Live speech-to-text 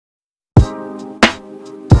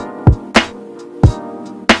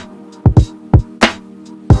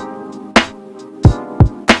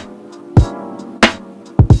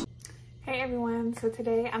So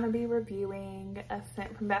today I'm gonna be reviewing a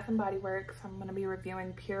scent from Bath and Body Works. I'm gonna be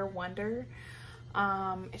reviewing Pure Wonder.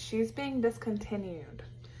 She's being discontinued.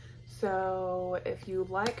 So if you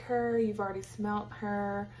like her, you've already smelt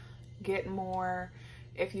her, get more.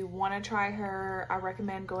 If you want to try her, I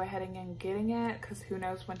recommend go ahead and getting it, because who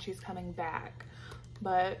knows when she's coming back.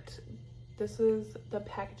 But this is the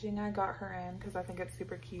packaging I got her in because I think it's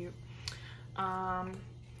super cute. And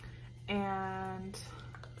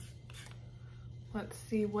let's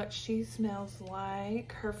see what she smells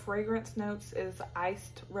like. Her fragrance notes is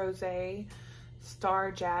iced rosé,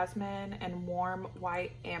 star jasmine, and warm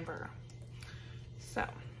white amber. So,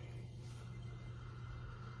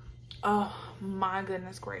 oh my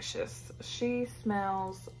goodness gracious, she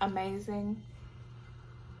smells amazing.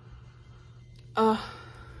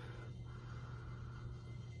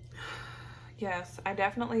 Yes, I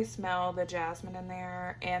definitely smell the jasmine in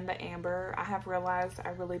there and the amber. I have realized I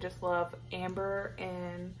really just love amber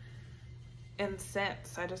in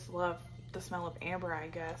scents. I just love the smell of amber, I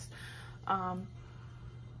guess.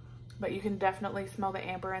 But you can definitely smell the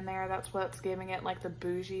amber in there. That's what's giving it like the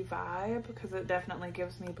bougie vibe, because it definitely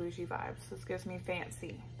gives me bougie vibes. This gives me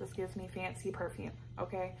fancy. This gives me fancy perfume,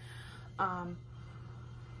 okay?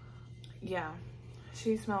 Yeah,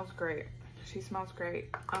 she smells great. She smells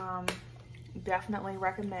great. Definitely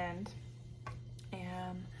recommend.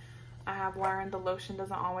 And I have learned the lotion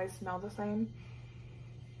doesn't always smell the same.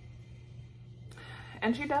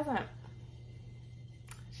 And she doesn't.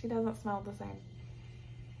 She doesn't smell the same.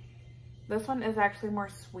 This one is actually more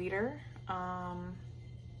sweeter.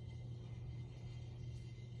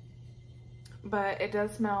 But it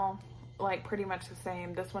does smell like pretty much the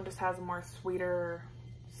same. This one just has a more sweeter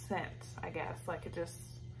scent, I guess. Like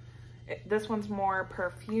this one's more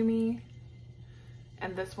perfumey,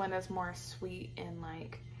 and this one is more sweet and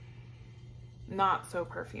like not so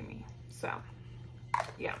perfumey. So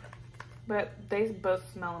yeah, but they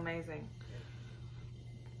both smell amazing.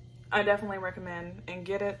 I definitely recommend, and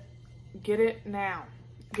get it now.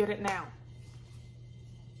 Get it now.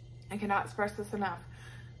 I cannot express this enough.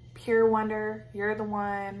 Pure Wonder, you're the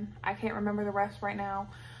one. I can't remember the rest right now,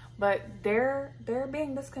 but they're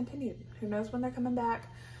being discontinued. Who knows when they're coming back?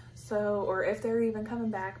 So, or if they're even coming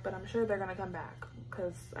back, but I'm sure they're gonna come back,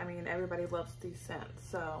 because I mean everybody loves these scents.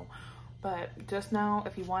 So, but just know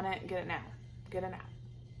if you want it, get it now. Get it now.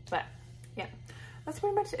 But yeah, that's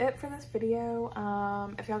pretty much it for this video.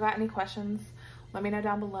 If y'all got any questions, let me know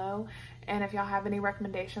down below. And if y'all have any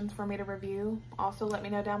recommendations for me to review, also let me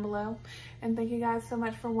know down below. And thank you guys so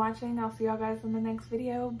much for watching. I'll see y'all guys in the next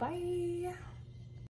video. Bye.